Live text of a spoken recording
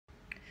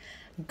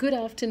Good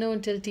afternoon,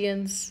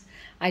 Tiltians.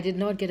 I did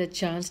not get a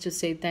chance to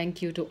say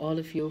thank you to all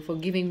of you for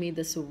giving me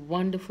this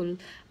wonderful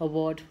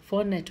award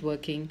for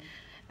networking.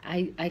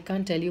 I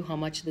can't tell you how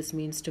much this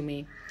means to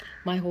me.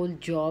 My whole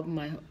job,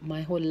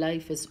 my whole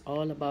life is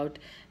all about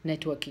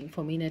networking.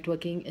 For me,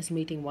 networking is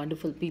meeting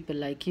wonderful people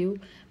like you,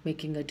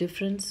 making a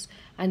difference,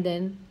 and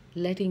then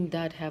letting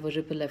that have a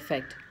ripple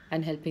effect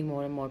and helping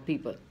more and more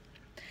people.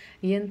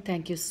 Ian,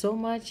 thank you so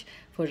much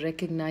for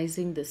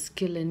recognizing the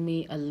skill in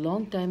me a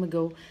long time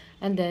ago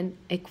and then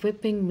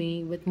equipping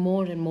me with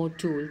more and more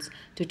tools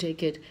to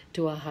take it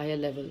to a higher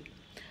level.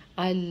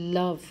 I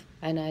love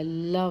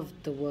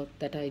the work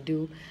that I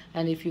do,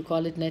 and if you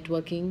call it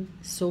networking,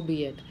 so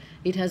be it.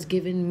 It has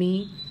given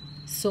me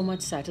so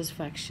much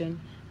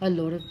satisfaction, a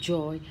lot of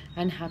joy,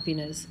 and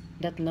happiness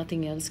that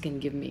nothing else can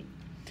give me.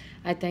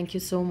 I thank you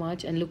so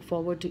much and look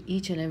forward to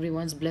each and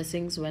everyone's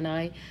blessings when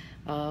I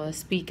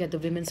speak at the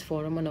Women's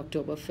Forum on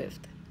October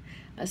 5th.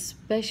 A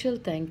special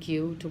thank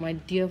you to my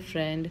dear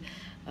friend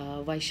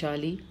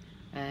Vaishali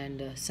and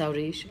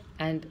Sauresh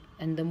and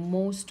the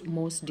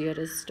most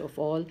dearest of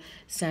all,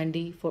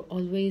 Sandy, for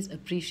always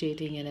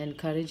appreciating and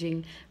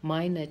encouraging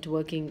my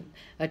networking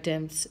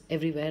attempts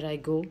everywhere I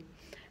go.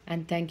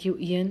 And thank you,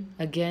 Ian,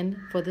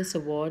 again for this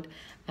award.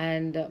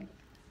 And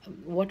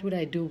what would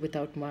I do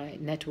without my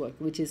network,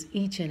 which is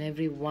each and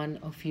every one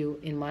of you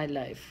in my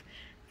life?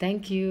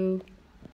 Thank you.